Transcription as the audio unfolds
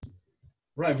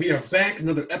Right, we are back.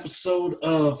 Another episode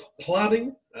of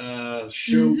Plotting,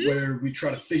 show hmm where we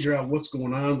try to figure out what's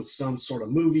going on with some sort of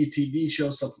movie, TV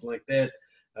show, something like that,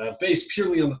 based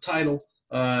purely on the title,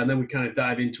 and then we kind of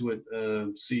dive into it,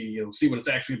 see what it's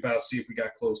actually about, see if we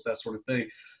got close, that sort of thing.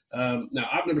 Now,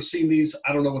 I've never seen these.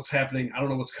 I don't know what's happening. I don't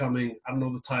know what's coming. I don't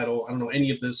know the title. I don't know any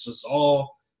of this. It's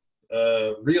all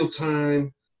real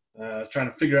time, trying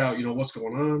to figure out what's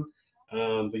going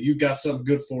on. But you've got something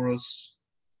good for us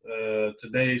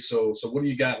today. So what do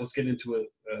you got? Let's get into it.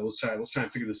 Let's try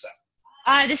and figure this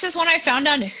out. this is one I found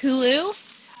on Hulu.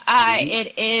 Hmm.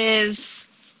 It is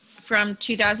from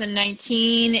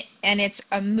 2019, and it's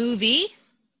a movie.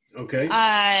 Okay.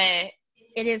 Uh,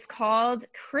 it is called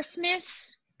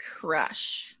Christmas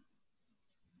Crush.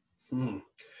 Hmm.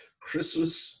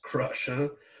 Christmas Crush, huh?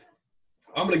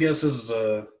 I'm gonna guess this is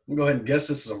a. I'm gonna go ahead and guess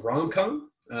this is a rom com.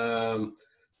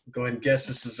 Go ahead and guess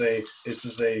this is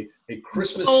a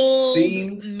Christmas Bold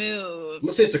themed. move. I'm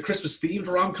gonna say it's a Christmas themed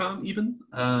rom com. Even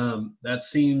that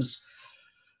seems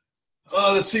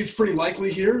pretty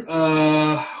likely here.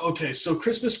 Okay, so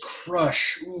Christmas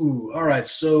crush. Ooh, all right.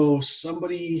 So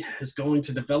somebody is going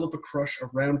to develop a crush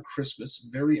around Christmas.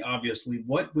 Very obviously,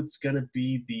 what was going to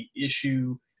be the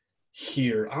issue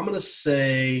here? I'm gonna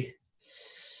say,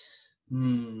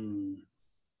 hmm.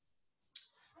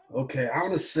 Okay, I'm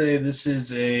gonna say this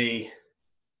is a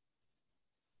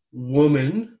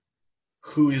woman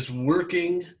who is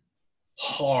working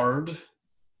hard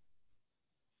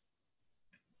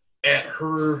at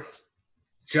her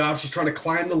job. She's trying to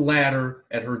climb the ladder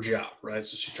at her job, right?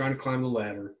 So she's trying to climb the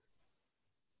ladder.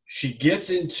 She gets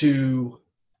into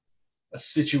a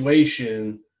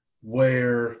situation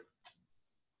where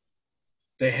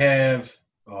they have,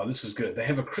 oh, this is good. They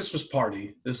have a Christmas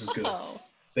party. This is good. Oh,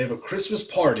 They have a Christmas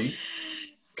party,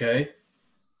 okay?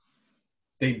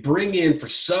 They bring in, for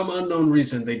some unknown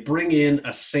reason, they bring in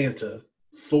a Santa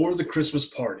for the Christmas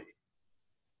party.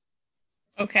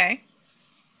 okay.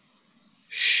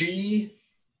 She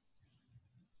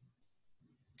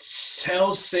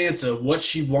tells Santa what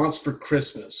she wants for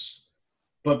Christmas,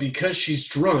 but because she's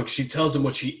drunk, she tells him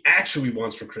what she actually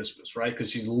wants for Christmas, right? Because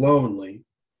she's lonely.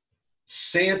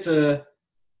 Santa,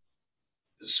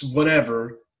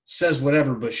 whatever, says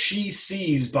whatever, but she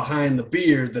sees behind the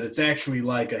beard that it's actually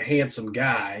like a handsome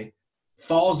guy,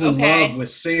 falls in love Okay. with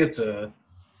Santa,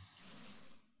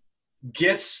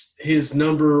 gets his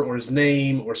number or his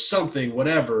name or something,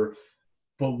 whatever,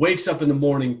 but wakes up in the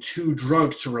morning too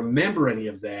drunk to remember any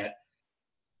of that,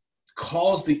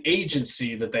 calls the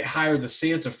agency that they hired the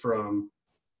Santa from.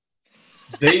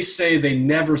 They say they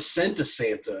never sent a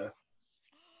Santa.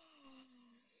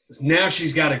 Now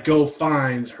she's got to go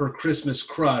find her Christmas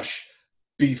crush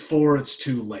before it's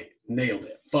too late. Nailed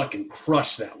it. Fucking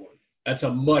crushed that one. That's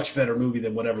a much better movie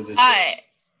than whatever this I, is.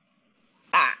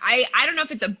 I don't know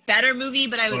if it's a better movie,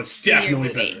 but I Well, would it's see your definitely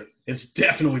movie. better. It's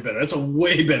definitely better. It's a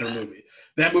way better movie.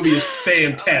 That movie is Oh my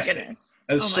fantastic. goodness.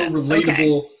 That is Oh so my. Okay.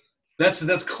 relatable.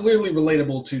 That's clearly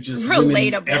relatable to just women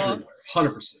Relatable. everywhere.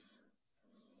 100%.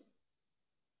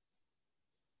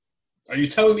 Are you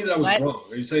telling me that I was wrong? Are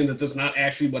Let's you saying that that's not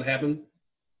actually what happened?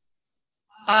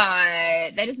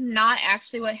 That is not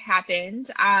actually what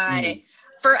happened. Mm.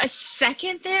 For a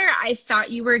second there, I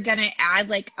thought you were gonna add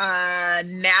like a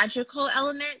magical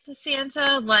element to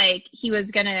Santa, like he was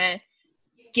gonna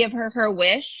give her her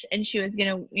wish, and she was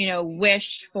gonna,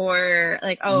 wish for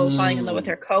like, oh, falling in love with Mm.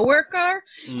 her coworker,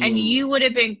 and Mm. you would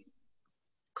have been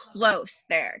close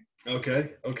there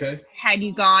Okay. Okay. had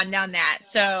you gone down that.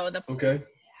 So Okay.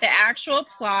 the actual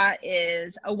plot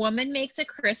is a woman makes a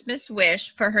Christmas wish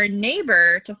for her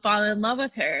neighbor to fall in love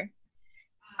with her,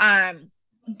 um,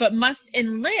 but must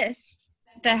enlist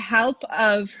the help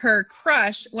of her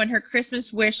crush when her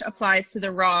Christmas wish applies to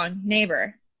the wrong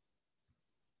neighbor.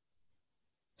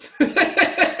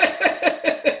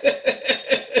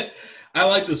 I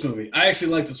like this movie. I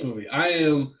actually like this movie.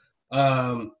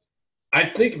 Um, I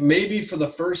think maybe for the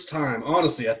first time,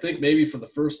 honestly, I think maybe for the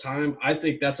first time, I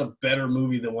think that's a better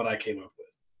movie than what I came up with.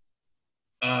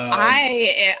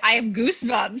 I have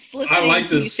goosebumps I listening like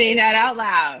to you say this. that out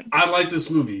loud. I like this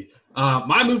movie.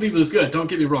 My movie was good. Don't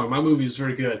get me wrong. My movie is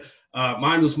very good.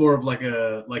 Mine was more of more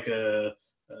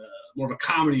of a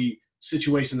comedy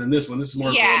situation than this one. This is more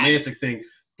of a Yeah. romantic thing.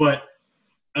 But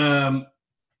um,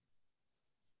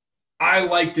 I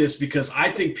like this because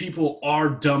I think people are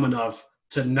dumb enough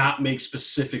to not make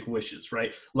specific wishes,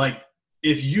 right? Like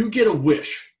if you get a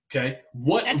wish, Okay. That's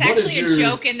What is actually a your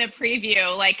joke in the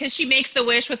preview, like, because she makes the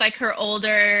wish with like her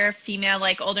older female,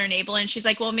 like older neighbor, and she's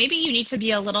like, "Well, maybe you need to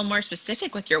be a little more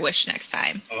specific with your wish next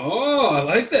time." Oh, I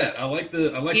like that. I like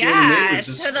the older neighbor Yeah.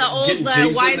 So just the getting digs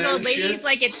in wise there old and lady's shit.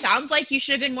 like, "It sounds like you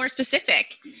should have been more specific."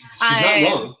 She's not Um,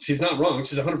 wrong. She's not wrong.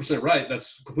 She's 100% right.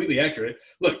 That's completely accurate.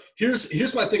 Look,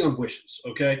 here's my thing on wishes,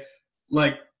 okay?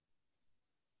 Like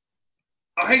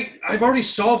I've already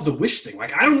solved the wish thing.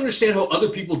 Like I don't understand how other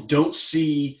people don't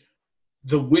see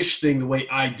the wish thing the way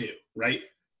I do, right?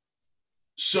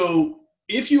 So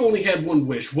if you only had one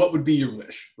wish, what would be your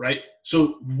wish, right?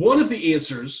 So one of the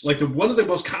answers, like one of the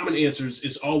most common answers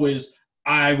is always,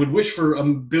 I would wish for a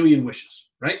billion wishes,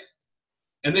 right?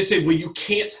 And they say, well, you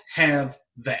can't have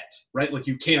that, right? Like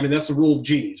you can't, I mean, that's the rule of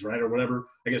genies, right? Or whatever.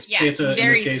 I guess yeah, Santa in this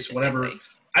very case, whatever. specifically.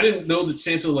 I didn't know that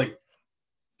Santa like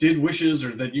did wishes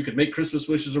or that you could make Christmas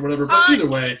wishes or whatever, but Uh, either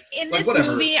way, in like this whatever.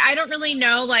 movie, I don't really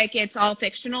know. Like, it's all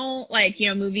fictional. Like,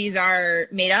 movies are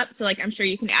made up. So, like, I'm sure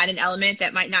you can add an element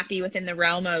that might not be within the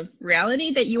realm of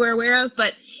reality that you are aware of.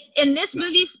 But in this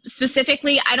movie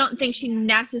specifically, I don't think she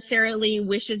necessarily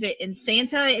wishes it in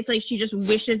Santa. It's like she just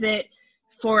wishes it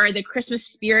for the Christmas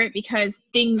spirit because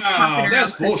things happen Oh, around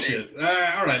that's bullshit. Christmas.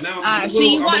 All right, now So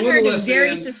you I'm a want her little to less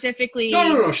very in. specifically.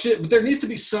 No, shit. But there needs to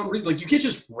be some reason. Like you can't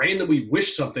just randomly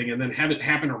wish something and then have it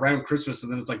happen around Christmas,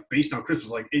 and then it's like based on Christmas.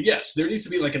 Like yes, there needs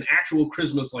to be like an actual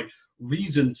Christmas like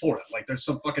reason for it. Like there's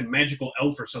some fucking magical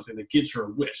elf or something that gives her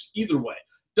a wish. Either way,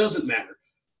 doesn't matter.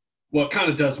 Well, it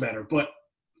kind of does matter, but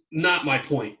not my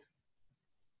point.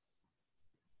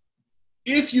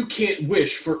 If you can't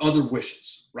wish for other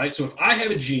wishes, right? So if I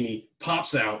have a genie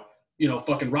pops out,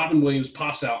 fucking Robin Williams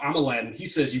pops out, I'm Aladdin. He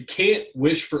says you can't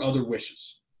wish for other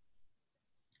wishes.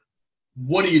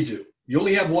 What do? You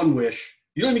only have one wish.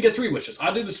 You don't even get three wishes.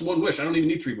 I do this one wish. I don't even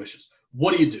need three wishes.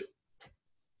 What do?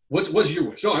 What's your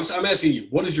wish? No, I'm asking you.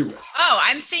 What is your wish? Oh,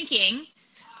 I'm thinking.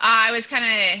 I was kind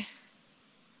of.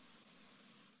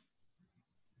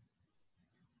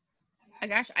 Oh,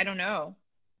 gosh, I don't know.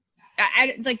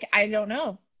 I don't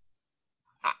know.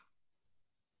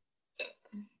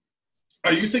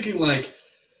 Are you thinking like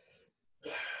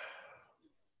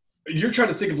you're trying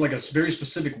to think of like a very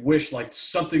specific wish, like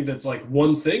something that's like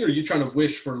one thing, or are you trying to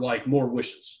wish for like more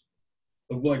wishes?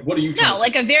 Like, what are you trying No, to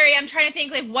like I'm trying to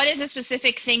think like what is a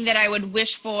specific thing that I would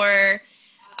wish for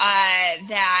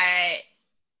that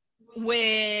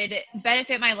would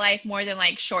benefit my life more than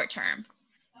like short term.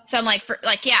 So I'm like, for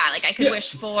like, yeah, like I could Yeah.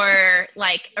 wish for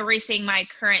like erasing my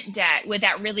current debt. Would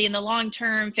that really in the long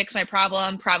term fix my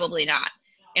problem? Probably not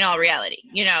in all reality,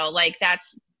 like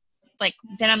that's like,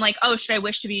 then I'm like, oh, should I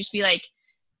wish to just be like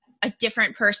a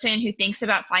different person who thinks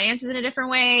about finances in a different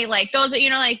way? Like those,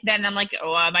 like then I'm like,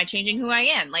 oh, am I changing who I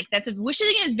am? Like wishing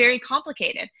is very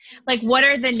complicated. Like what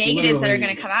are the It's negatives that are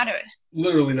going to come out of it?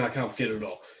 literally not complicated at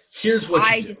all. Here's what you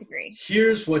I do. disagree.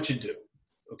 Here's what you do.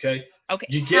 Okay? Okay,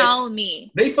 You tell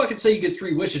me. They fucking say you get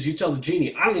three wishes. You tell the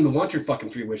genie, I don't even want your fucking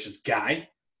three wishes, guy.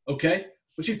 Okay?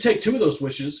 But you take two of those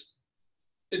wishes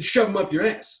and shove them up your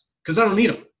ass because I don't need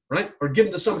them, right? Or give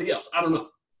them to somebody else. I don't know.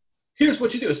 Here's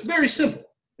what you do. It's very simple.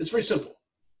 It's very simple.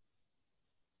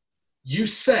 You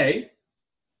say,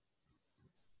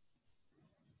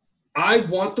 I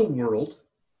want the world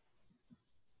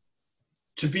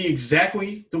to be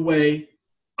exactly the way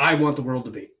I want the world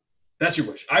to be. That's your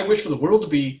wish. I wish for the world to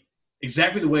be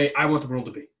exactly the way I want the world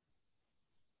to be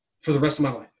for the rest of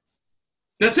my life.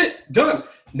 That's it. Done.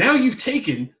 Now you've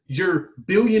taken your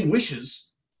billion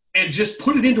wishes and just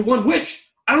put it into one wish.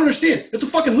 I don't understand. It's a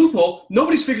fucking loophole.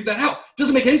 Nobody's figured that out. It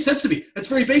doesn't make any sense to me. That's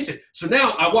very basic. So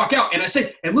now I walk out and I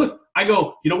say, and look, I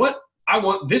go, you know what? I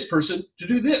want this person to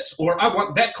do this, or I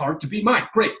want that card to be mine.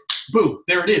 Great. Boom.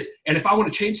 There it is. And if I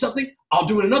want to change something, I'll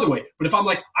do it another way. But if I'm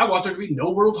like, I want there to be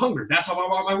no world hunger, that's how I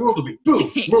want my world to be. Boom.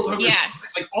 World hunger. Yeah.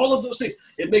 Like all of those things.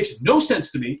 It makes no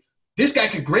sense to me. This guy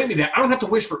could grant me that. I don't have to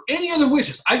wish for any other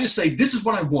wishes. I just say, this is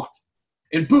what I want.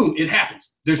 And boom, it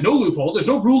happens. There's no loophole. There's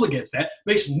no rule against that.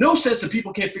 Makes no sense that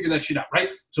people can't figure that shit out, right?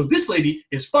 So this lady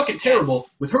is fucking terrible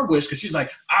with her wish because she's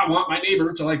like, I want my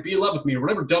neighbor to like be in love with me or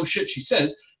whatever dumb shit she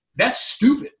says. That's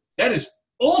stupid. That is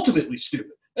ultimately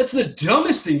stupid. That's the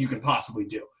dumbest thing you can possibly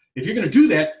do. If you're going to do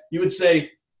that, you would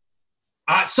say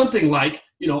something like,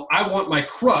 I want my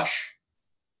crush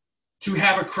to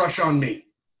have a crush on me,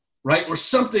 right? Or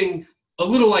something a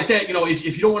little like that.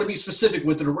 If you don't want to be specific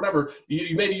with it or whatever,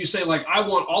 maybe you say like, I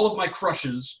want all of my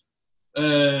crushes,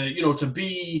 to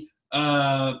be,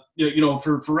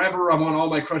 for forever. I want all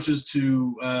my crushes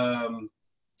to,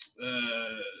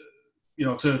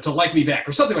 to like me back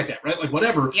or something like that, right? Like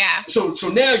whatever. Yeah. So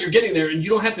now you're getting there, and you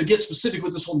don't have to get specific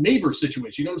with this whole neighbor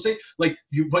situation. You know what I'm saying? Like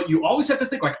but you always have to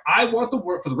think like, I want the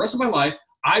world for the rest of my life.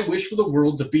 I wish for the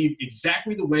world to be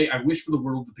exactly the way I wish for the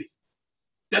world to be.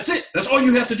 That's it. That's all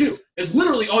you have to do. It's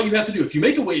literally all you have to do. If you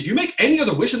make any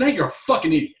other wish than that, you're a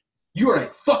fucking idiot. You are a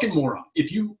fucking moron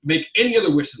if you make any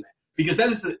other wish than that. Because that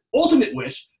is the ultimate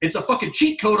wish. It's a fucking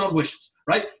cheat code on wishes,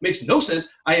 right? Makes no sense.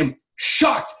 I am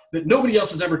shocked that nobody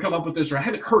else has ever come up with this, or I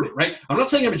haven't heard it, right? I'm not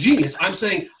saying I'm a genius. I'm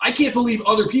saying I can't believe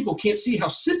other people can't see how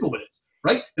simple it is,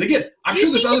 right? And again, I'm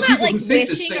sure there's other people who think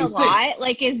the same thing.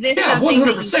 Like, is this something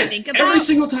 100%. That you think about?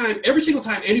 Every single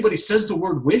time anybody says the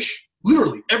word wish,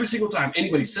 literally every single time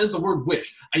anybody says the word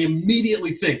wish, I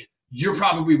immediately think you're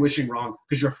probably wishing wrong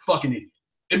because you're a fucking idiot.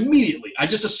 Immediately, I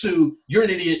just assume you're an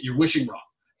idiot. You're wishing wrong.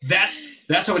 That's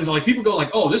how it is. Like, people go like,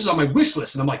 oh, this is on my wish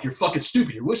list. And I'm like, you're fucking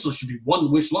stupid. Your wish list should be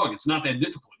one wish long. It's not that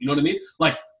difficult. You know what I mean?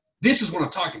 Like, this is what I'm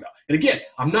talking about. And again,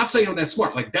 I'm not saying I'm that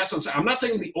smart. Like, that's what I'm saying. I'm not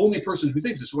saying I'm the only person who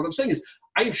thinks this. What I'm saying is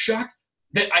I am shocked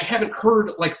that I haven't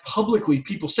heard, like, publicly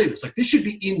people say this. Like, this should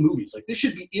be in movies. Like, this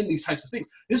should be in these types of things.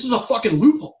 This is a fucking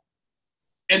loophole.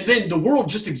 And then the world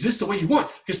just exists the way you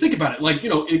want. Because think about it. Like,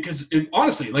 because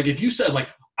honestly, like, if you said, like,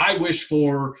 I wish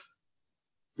for,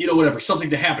 whatever,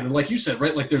 something to happen. And like you said,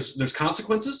 right, like there's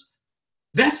consequences.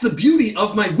 That's the beauty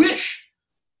of my wish.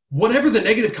 Whatever the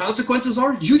negative consequences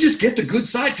are, you just get the good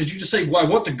side because you just say, well, I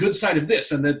want the good side of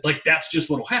this. And then, like, that's just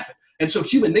what will happen. And so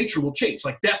human nature will change.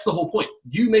 Like, that's the whole point.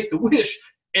 You make the wish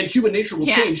and human nature will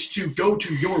change to go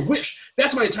to your wish.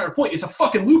 That's my entire point. It's a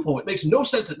fucking loophole. It makes no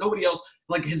sense that nobody else,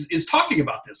 like, is talking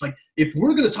about this. Like, if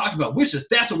we're going to talk about wishes,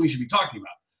 that's what we should be talking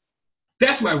about.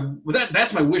 That's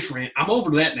my wish rant. I'm over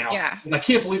that now. Yeah. I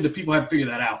can't believe that people haven't figured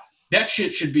that out. That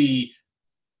shit should be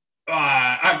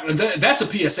that's a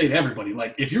PSA to everybody.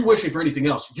 Like, if you're wishing for anything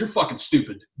else, you're fucking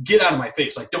stupid. Get out of my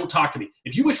face. Like, don't talk to me.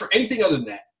 If you wish for anything other than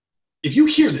that, if you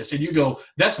hear this and you go,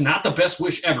 that's not the best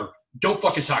wish ever, don't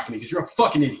fucking talk to me because you're a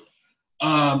fucking idiot.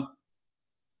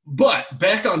 But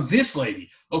back on this lady.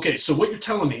 Okay, so what you're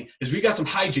telling me is we got some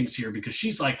hijinks here because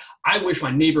she's like, I wish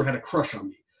my neighbor had a crush on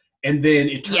me. And then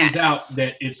it turns out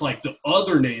that it's like the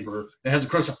other neighbor that has a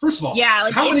crush. So first of all,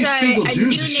 like, how many single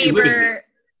dudes is she living with?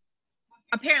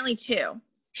 Apparently 2.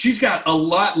 She's got a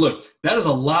lot. Look, that is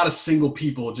a lot of single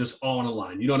people just all in a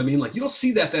line. You know what I mean? Like, you don't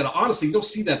see that honestly, you don't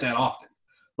see that often.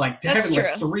 Like, having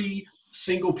like 3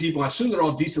 single people, I assume they're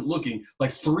all decent looking,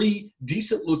 like 3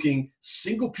 decent looking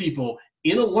single people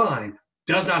in a line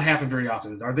does not happen very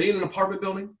often. Are they in an apartment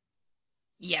building?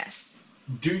 Yes.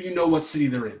 Do you know what city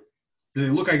they're in? Do they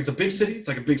look like it's a big city? It's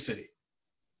like a big city.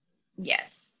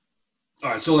 Yes.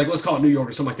 All right, so like let's call it New York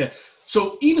or something like that.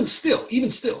 So even still,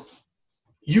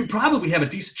 you probably have a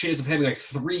decent chance of having like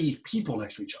 3 people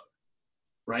next to each other,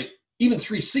 right? Even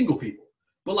 3 single people.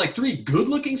 But like 3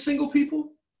 good-looking single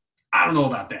people, I don't know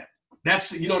about that.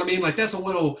 That's, you know what I mean? Like that's a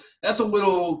little,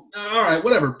 all right,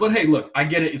 whatever. But hey, look, I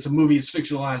get it. It's a movie. It's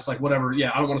fictionalized. Like whatever.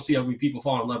 Yeah, I don't want to see ugly people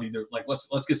fall in love either. Like let's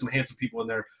get some handsome people in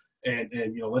there. And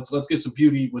let's get some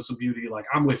beauty with some beauty. Like,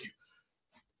 I'm with you.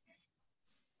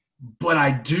 But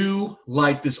I do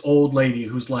like this old lady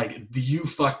who's like, do you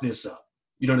fuck this up?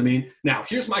 You know what I mean? Now,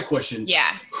 here's my question.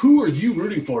 Yeah. Who are you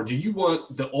rooting for? Do you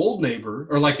want the old neighbor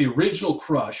or like the original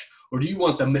crush, or do you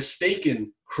want the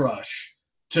mistaken crush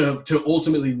to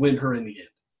ultimately win her in the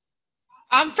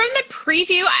end? From the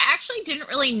preview, I actually didn't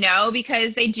really know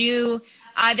because they do –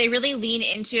 they really lean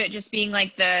into it just being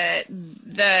like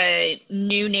the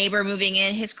new neighbor moving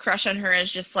in. His crush on her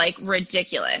is just like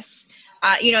ridiculous.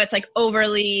 It's like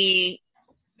overly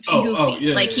goofy.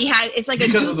 It's like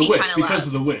because a of the goofy wish, kind of because love.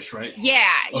 of the wish, right? Yeah,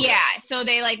 okay. Yeah. So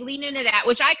they like lean into that,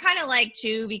 which I kind of like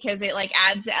too because it like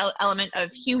adds an element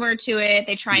of humor to it.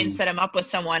 They try and set him up with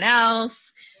someone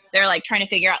else. They're like trying to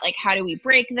figure out like how do we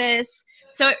break this.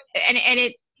 So and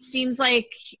it seems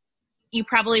like you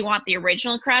probably want the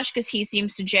original crush because he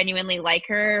seems to genuinely like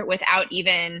her without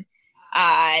even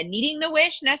needing the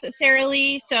wish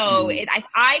necessarily. So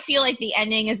I feel like the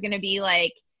ending is going to be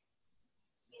like,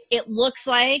 it looks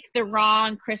like the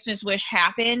wrong Christmas wish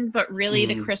happened, but really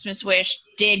the Christmas wish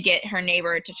did get her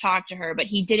neighbor to talk to her, but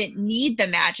he didn't need the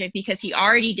magic because he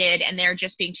already did, and they're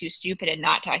just being too stupid and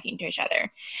not talking to each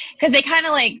other. Because they kind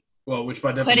of like... Well, which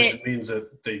by definition means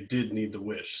that they did need the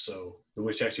wish, so the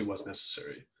wish actually was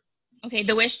necessary. Okay,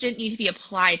 the wish didn't need to be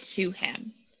applied to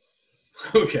him.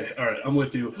 Okay, all right, I'm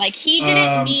with you. Like, he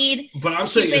didn't need but I'm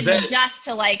saying, is that dust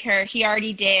to like her. He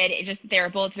already did. It just, they were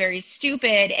both very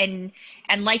stupid and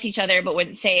liked each other but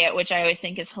wouldn't say it, which I always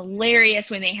think is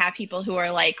hilarious when they have people who are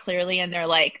like clearly in their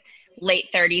like late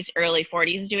 30s, early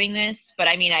 40s doing this. But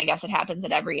I mean, I guess it happens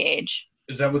at every age.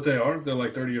 Is that what they are? They're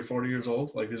like 30 or 40 years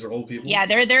old? Like these are old people? Yeah,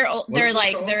 they're What's this called? they're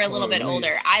a Hold little on, bit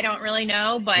older. I don't really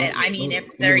know, but I mean, if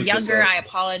let me they're look this younger, up. I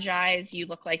apologize. You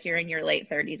look like you're in your late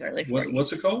 30s, early 40s.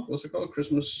 What's it called? What's it called?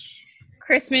 Christmas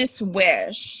Wish.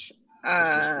 Wish.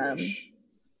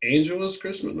 Angela's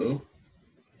Christmas? No.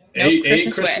 Nope,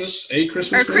 Christmas Wish. A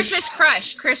Christmas Or Wish? Christmas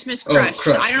Crush. Christmas Oh, Crush.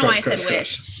 Crush, I don't know why I Crush, said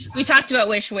Crush. Wish. We talked about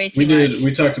Wish way too much.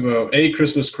 We talked about A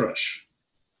Christmas Crush.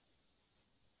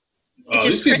 It's Oh,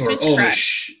 these just people Christmas are old as Crush.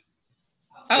 shit.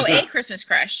 Oh, It's A not. Christmas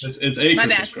Crush. It's A My Christmas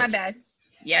bad. Crush. My bad.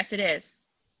 Yes, it is.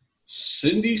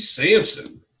 Cindy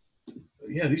Sampson.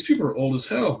 Yeah, these people are old as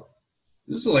hell.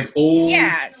 This is like old.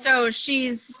 Yeah, so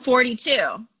she's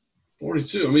 42.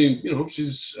 42. I mean, you know,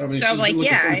 she's So, she's like, been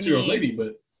like yeah, a I 42-year-old mean- lady,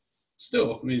 but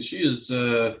still, I mean, she is,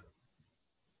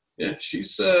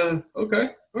 she's, okay.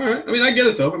 All right. I mean, I get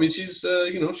it, though. I mean, she's,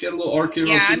 you know, she had a little arc here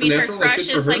Yeah, on I mean, her Supernatural. Like, crush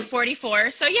good for is her. like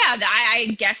 44. So, yeah,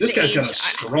 I guess This the guy's age. got a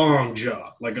strong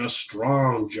jaw. Like, a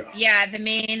strong jaw. Yeah, the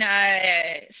main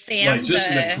Sam. Like,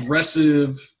 just an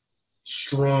aggressive,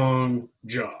 strong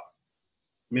jaw.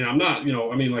 I mean, I'm not, you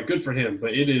know, I mean, like, good for him,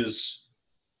 but it's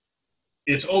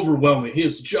overwhelming.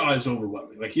 His jaw is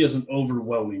overwhelming. Like, he has an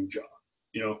overwhelming jaw,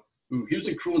 you know. Ooh, he was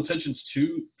in Cruel Intentions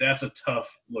 2. That's a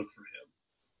tough look for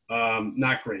him.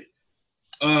 Not great.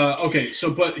 Okay,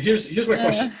 so, but here's my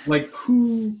question. Like,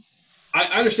 who, I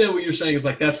understand what you're saying is,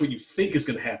 like, that's what you think is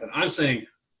going to happen. I'm saying,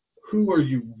 who are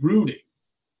you rooting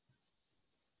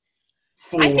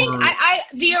for I think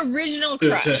the original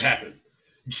crush. to happen?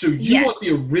 So you want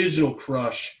the original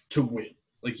crush to win.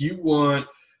 Like, you want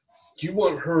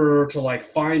her to, like,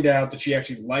 find out that she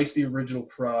actually likes the original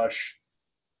crush,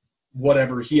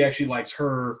 whatever, he actually likes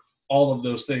her, all of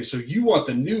those things. So you want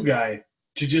the new guy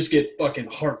to just get fucking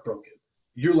heartbroken.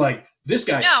 You're like, this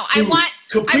guy, No, dude,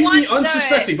 completely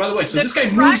unsuspecting, by the way. So this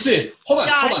guy moves in. Hold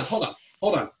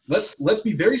on. Let's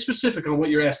be very specific on what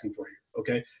you're asking for here,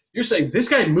 okay? You're saying this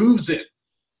guy moves in,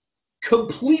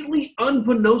 completely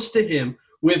unbeknownst to him,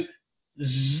 with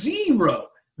zero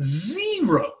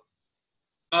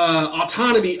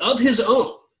autonomy of his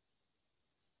own.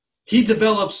 He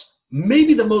develops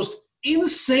maybe the most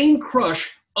insane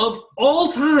crush of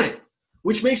all time,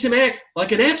 which makes him act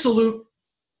like an absolute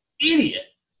idiot.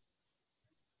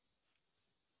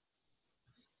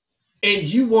 And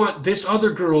you want this other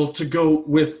girl to go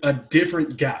with a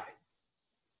different guy.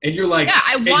 And you're like,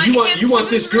 yeah, you want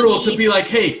this girl to be like,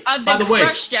 hey, by the way,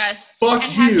 fuck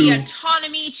and you. have the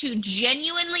autonomy to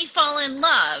genuinely fall in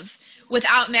love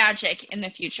without magic in the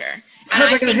future.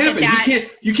 How's that going to happen?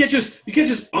 You can't just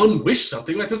unwish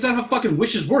something. Like, that's not how fucking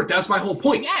wishes work. That's my whole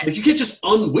point. Yes. Like, you can't just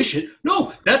unwish it.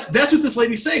 No, that's what this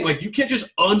lady's saying. Like, you can't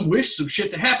just unwish some shit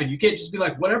to happen. You can't just be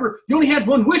like, whatever. You only had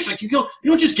one wish. Like, you don't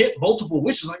just get multiple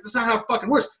wishes. Like, that's not how it fucking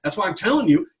works. That's why I'm telling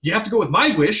you, you have to go with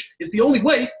my wish. It's the only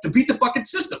way to beat the fucking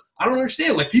system. I don't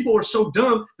understand. Like, people are so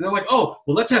dumb, and they're like, oh,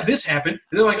 well, let's have this happen.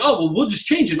 And they're like, oh, well, we'll just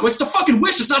change it. I'm like, it's a fucking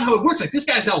wish. It's not how it works. Like, this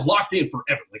guy's now locked in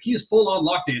forever. Like, he is full on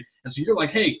locked in. And so you're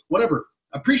like, hey, whatever.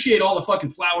 Appreciate all the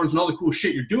fucking flowers and all the cool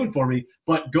shit you're doing for me,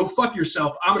 but go fuck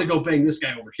yourself. I'm going to go bang this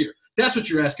guy over here. That's what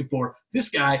you're asking for. This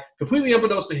guy, completely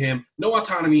unbeknownst to him, no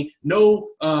autonomy, no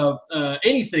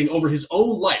anything over his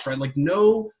own life, right? Like,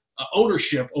 no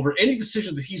ownership over any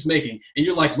decision that he's making. And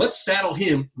you're like, let's saddle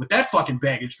him with that fucking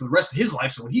baggage for the rest of his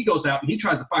life. So when he goes out and he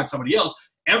tries to find somebody else,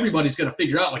 everybody's going to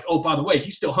figure out, like, oh, by the way,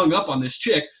 he's still hung up on this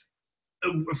chick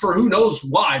for who knows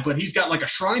why, but he's got like a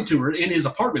shrine to her in his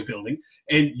apartment building,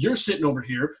 and you're sitting over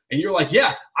here and you're like,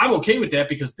 yeah, I'm okay with that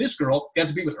because this girl got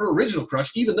to be with her original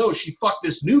crush, even though she fucked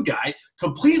this new guy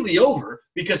completely over,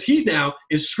 because he's now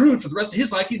is screwed for the rest of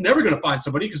his life. He's never going to find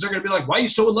somebody because they're going to be like, why are you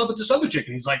so in love with this other chick?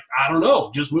 And he's like, I don't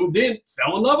know, just moved in,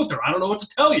 fell in love with her. I don't know what to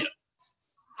tell you.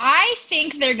 I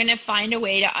think they're going to find a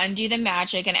way to undo the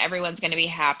magic and everyone's going to be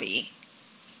happy.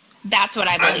 That's what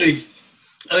I believe.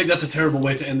 I think that's a terrible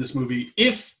way to end this movie.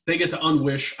 If they get to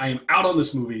unwish, I am out on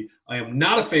this movie. I am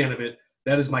not a fan of it.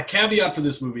 That is my caveat for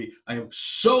this movie. I am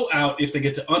so out if they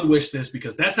get to unwish this,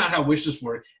 because that's not how wishes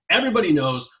work. Everybody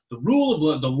knows the rule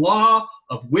of the law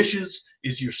of wishes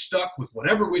is you're stuck with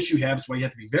whatever wish you have. That's why you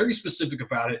have to be very specific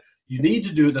about it. You need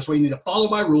to do it. That's why you need to follow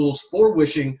my rules for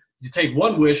wishing. You take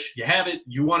one wish, you have it,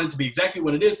 you want it to be exactly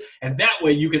what it is, and that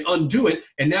way you can undo it,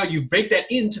 and now you bake that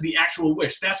into the actual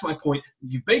wish. That's my point.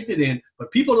 You baked it in, but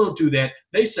people don't do that.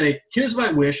 They say, here's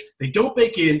my wish. They don't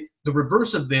bake in the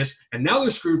reverse of this, and now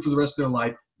they're screwed for the rest of their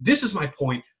life. This is my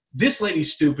point. This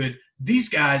lady's stupid. These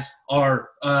guys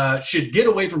should get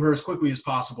away from her as quickly as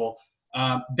possible.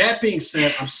 That being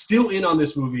said, I'm still in on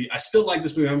this movie. I still like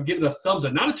this movie. I'm giving it a thumbs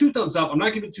up. Not a 2 thumbs up. I'm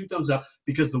not giving it 2 thumbs up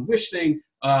because the wish thing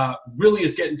really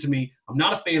is getting to me. I'm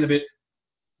not a fan of it.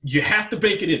 You have to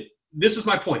bake it in. this is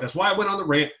my point. That's why I went on the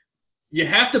rant. You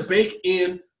have to bake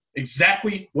in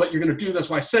exactly what you're going to do. That's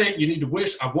why I say you need to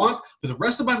wish, I want, for the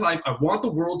rest of my life, I want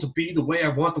the world to be the way I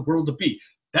want the world to be.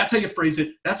 That's how you phrase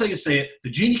it. That's how you say it. The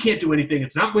genie can't do anything.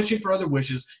 It's not wishing for other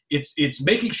wishes. It's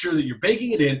making sure that you're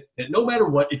baking it in, that no matter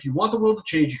what, if you want the world to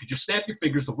change, you can just snap your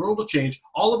fingers, the world will change.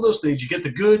 All of those things. You get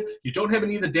the good. You don't have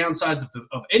any of the downsides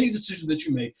of any decision that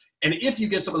you make. And if you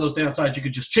get some of those downsides, you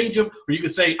could just change them, or you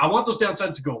could say, I want those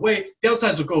downsides to go away.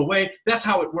 Downsides will go away. That's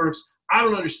how it works. I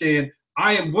don't understand.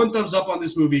 I am one thumbs up on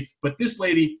this movie, but this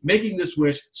lady making this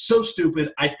wish, so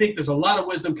stupid. I think there's a lot of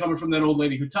wisdom coming from that old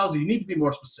lady who tells you need to be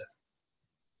more specific.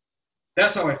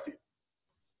 That's how I feel.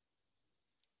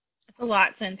 It's a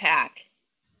lot to unpack.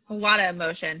 A lot of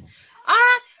emotion.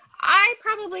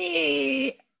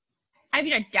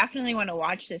 I definitely want to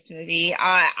watch this movie.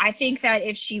 I think that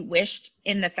if she wished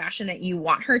in the fashion that you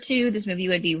want her to, this movie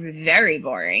would be very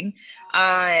boring.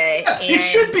 It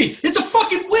should be. It's a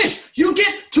fucking wish. You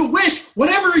get to wish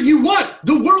whatever you want.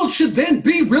 The world should then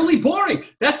be really boring.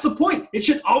 That's the point. It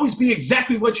should always be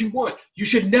exactly what you want. You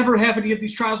should never have any of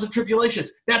these trials and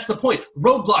tribulations. That's the point.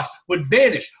 Roadblocks would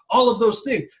vanish. All of those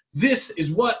things. This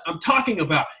is what I'm talking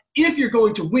about. If you're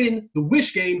going to win the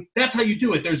wish game, that's how you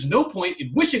do it. There's no point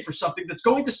in wishing for something that's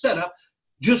going to set up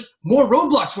just more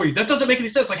roadblocks for you. That doesn't make any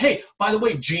sense. Like, hey, by the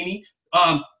way, genie,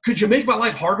 could you make my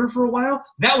life harder for a while?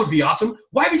 That would be awesome.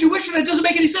 Why would you wish for that? It doesn't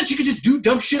make any sense. You could just do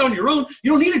dumb shit on your own.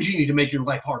 You don't need a genie to make your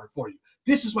life harder for you.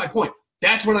 This is my point.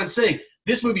 That's what I'm saying.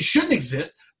 This movie shouldn't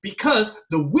exist because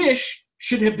the wish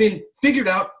should have been figured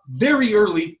out very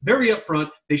early, very upfront.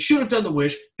 They should have done the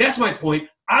wish. That's my point.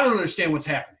 I don't understand what's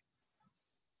happening.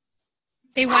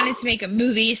 They wanted to make a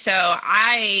movie, so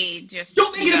I just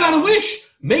don't make it about a wish.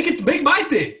 Make my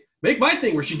thing. Make my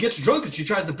thing where she gets drunk and she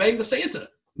tries to bang the Santa.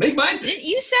 Make my thing.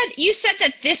 You said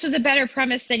that this was a better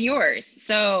premise than yours.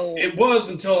 So it was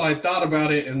until I thought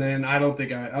about it, and then I don't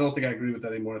think I agree with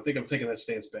that anymore. I think I'm taking that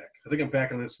stance back. I think I'm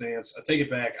back on that stance. I take it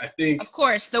back. I think, of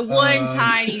course, the one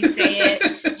time you say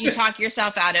it, you talk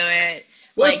yourself out of it.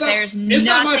 Well, there's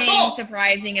nothing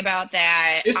surprising about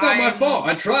that. It's not my fault.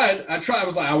 I tried.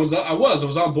 I was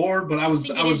on board, but I was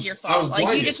your fault.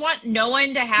 blinded. You just want no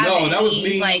one to have that was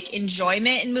me.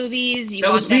 Enjoyment in movies. You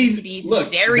want them to be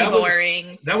very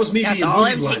boring. That was me. That's all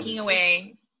I'm taking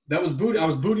away. That was booty. I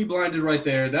was booty blinded right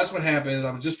there. That's what happened.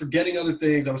 I was just forgetting other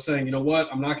things. I was saying, you know what?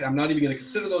 I'm not even going to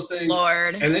consider those things.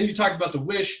 Lord. And then you talked about the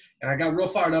wish, and I got real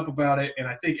fired up about it. And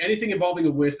I think anything involving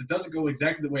a wish that doesn't go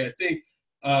exactly the way I think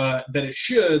that it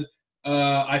should,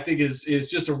 I think is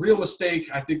just a real mistake.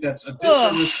 I think that's a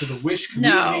disservice to the wish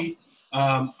community.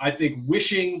 No. I think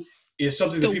wishing is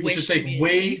something that people should take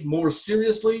way more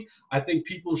seriously. I think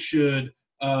people should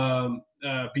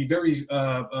be very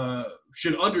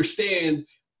should understand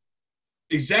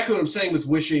exactly what I'm saying with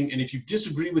wishing. And if you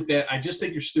disagree with that, I just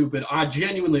think you're stupid. I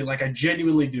genuinely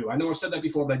do. I know I've said that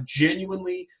before, but I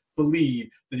genuinely believe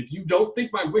that if you don't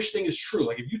think my wish thing is true,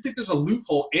 like if you think there's a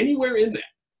loophole anywhere in that,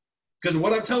 because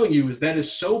what I'm telling you is that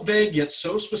is so vague yet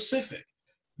so specific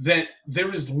that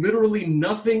there is literally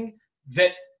nothing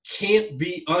that can't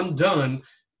be undone.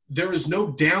 There is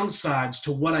no downsides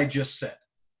to what I just said,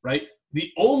 right?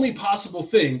 The only possible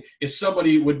thing is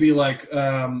somebody would be like,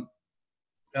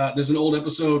 there's an old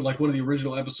episode, like one of the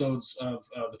original episodes of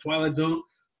The Twilight Zone,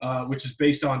 which is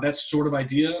based on that sort of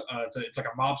idea. It's like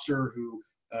a mobster who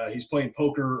he's playing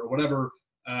poker or whatever,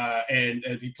 and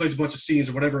he plays a bunch of scenes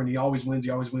or whatever, and he always wins,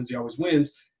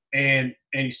 and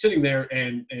he's sitting there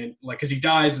and like, because he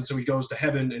dies, and so he goes to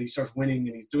heaven and he starts winning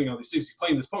and he's doing all these things. He's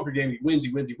playing this poker game, he wins,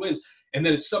 and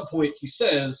then at some point he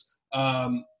says,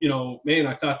 man,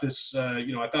 I thought this,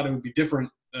 I thought it would be different,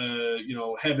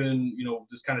 heaven,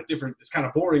 this kind of different, it's kind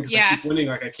of boring because I keep winning,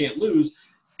 like I can't lose.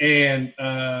 And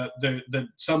the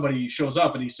somebody shows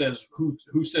up and he says,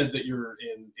 who said that you're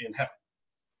in heaven?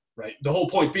 Right. The whole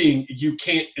point being you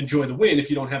can't enjoy the win if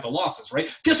you don't have the losses,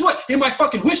 right? Guess what? In my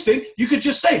fucking wish thing, you could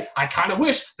just say, I kind of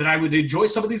wish that I would enjoy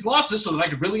some of these losses so that I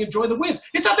could really enjoy the wins.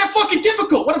 It's not that fucking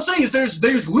difficult. What I'm saying is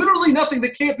there's literally nothing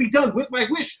that can't be done with my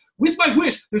wish. With my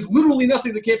wish, there's literally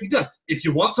nothing that can't be done. If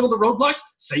you want some of the roadblocks,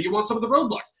 say you want some of the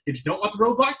roadblocks. If you don't want the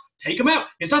roadblocks, take them out.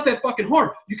 It's not that fucking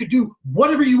hard. You could do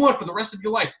whatever you want for the rest of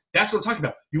your life. That's what I'm talking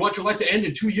about. You want your life to end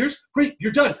in 2 years? Great,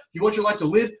 you're done. You want your life to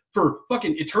live for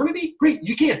fucking eternity? Great,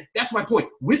 you can. That's my point.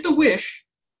 With the wish,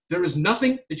 there is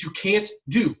nothing that you can't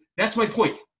do. That's my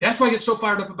point. That's why I get so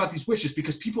fired up about these wishes,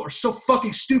 because people are so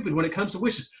fucking stupid when it comes to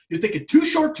wishes. You're thinking too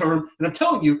short term, and I'm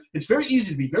telling you, it's very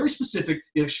easy to be very specific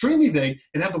and extremely vague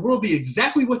and have the world be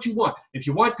exactly what you want. If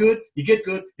you want good, you get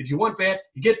good. If you want bad,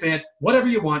 you get bad. Whatever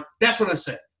you want, that's what I'm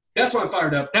saying. That's why I'm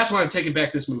fired up. That's why I'm taking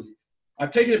back this movie.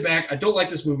 I've taken it back. I don't like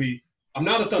this movie. I'm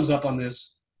not a thumbs up on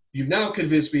this. You've now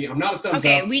convinced me. I'm not a thumbs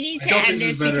up. Okay, we need to end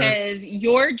this because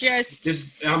you're just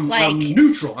I'm like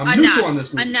neutral. I'm neutral on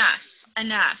this movie.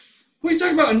 Enough. What are you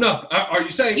talking about? Enough? Are you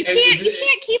saying you can't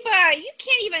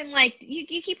even like you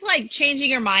keep like changing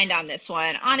your mind on this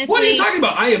one? Honestly, what are you talking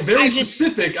about? I am very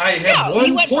specific. I have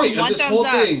one point of this whole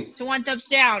thing to one thumbs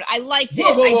down. I liked it.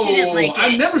 Whoa, I didn't like it.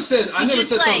 I never said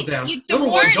thumbs down. Number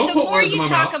one, don't put words in my mouth. The more you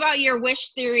talk about your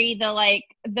wish theory,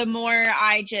 the more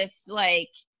I just like.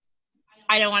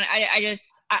 I don't want to.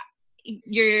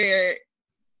 You're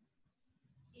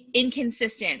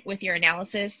inconsistent with your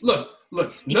analysis. Look.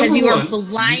 Because you are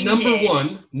blinded.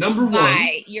 Number one.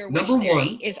 By your wish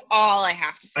theory is all I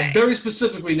have to say. I very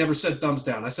specifically never said thumbs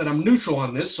down. I said I'm neutral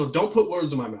on this, so don't put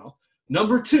words in my mouth.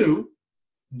 Number two,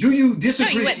 do you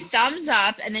disagree? No, you went thumbs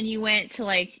up, and then you went to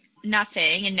like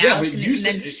nothing, and now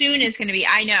soon it's going to be.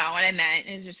 I know what I meant.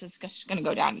 It's just going to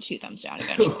go down to 2 thumbs down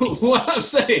eventually. What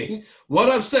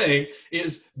I'm saying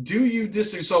is, do you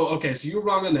disagree? So you're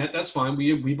wrong on that. That's fine.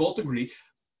 We both agree.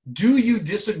 Do you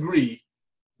disagree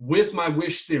with my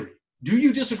wish theory? Do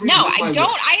you disagree? No, with my I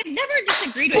don't. Wish? I have never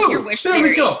disagreed with your wish theory. There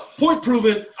we go. Point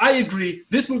proven. I agree.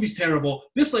 This movie's terrible.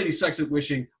 This lady sucks at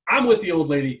wishing. I'm with the old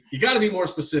lady. You got to be more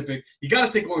specific. You got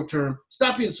to think long term.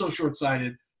 Stop being so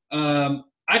short-sighted.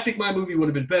 I think my movie would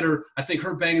have been better. I think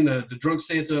her banging the drunk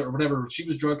Santa or whatever, she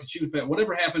was drunk and she was bad.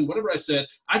 Whatever happened, whatever I said,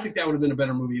 I think that would have been a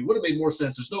better movie. It would have made more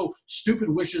sense. There's no stupid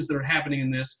wishes that are happening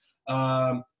in this.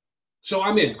 So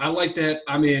I'm in. I like that.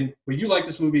 I'm in. But you like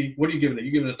this movie. What are you giving it? You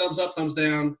giving it a thumbs up, thumbs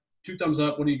down, 2 thumbs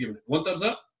up? What are you giving it? 1 thumbs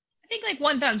up? I think like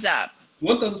 1 thumbs up.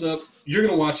 1 thumbs up. You're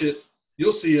going to watch it.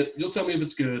 You'll see it. You'll tell me if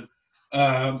it's good.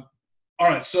 All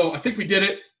right. So I think we did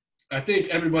it. I think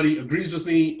everybody agrees with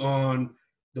me on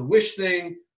the wish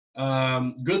thing.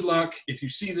 Good luck. If you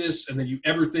see this and then you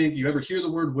ever hear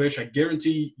the word wish, I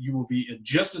guarantee you will be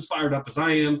just as fired up as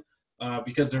I am,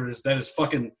 because that is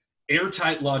fucking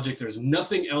airtight logic. There's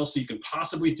nothing else you can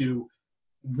possibly do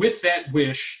with that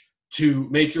wish to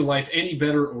make your life any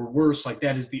better or worse. Like,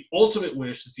 that is the ultimate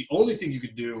wish. It's the only thing you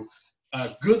could do.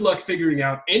 Good luck figuring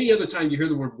out any other time you hear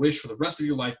the word wish for the rest of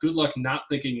your life. Good luck not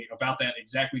thinking about that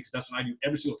exactly, because that's what I do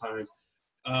every single time.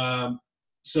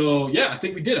 So yeah, I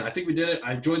think we did it.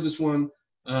 I enjoyed this one.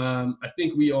 I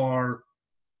think we are.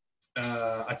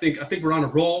 I think we're on a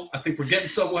roll. I think we're getting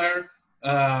somewhere.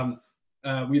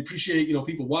 We appreciate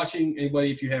people watching.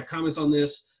 Anybody, if you have comments on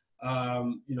this,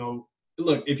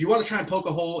 look, if you want to try and poke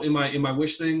a hole in my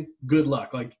wish thing, good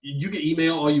luck. Like, you can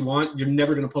email all you want, you're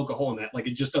never going to poke a hole in that. Like,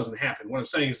 it just doesn't happen. What I'm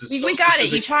saying is, we got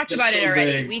it. You talked about it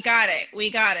already. Vague. We got it.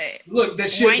 Look,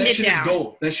 that shit is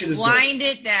gold. That shit is gold. Wind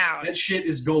it down. That shit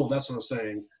is gold. That's what I'm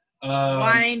saying.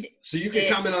 So you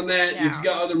can comment on that. Down. If you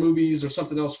got other movies or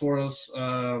something else for us,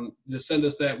 just send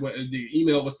us that. The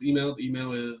email. What's the email? The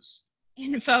email is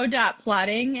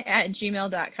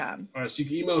info.plotting@gmail.com. All right, so you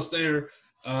can email us there.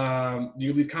 You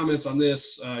can leave comments on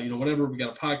this, whatever. We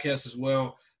got a podcast as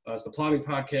well. It's the Plotting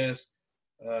Podcast.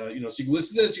 So you can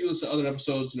listen to this, you can listen to other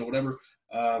episodes, whatever.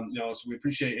 So we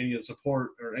appreciate any of the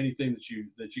support or anything that you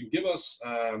can give us.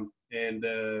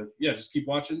 Just keep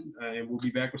watching, and we'll be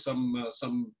back with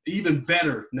something even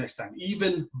better next time.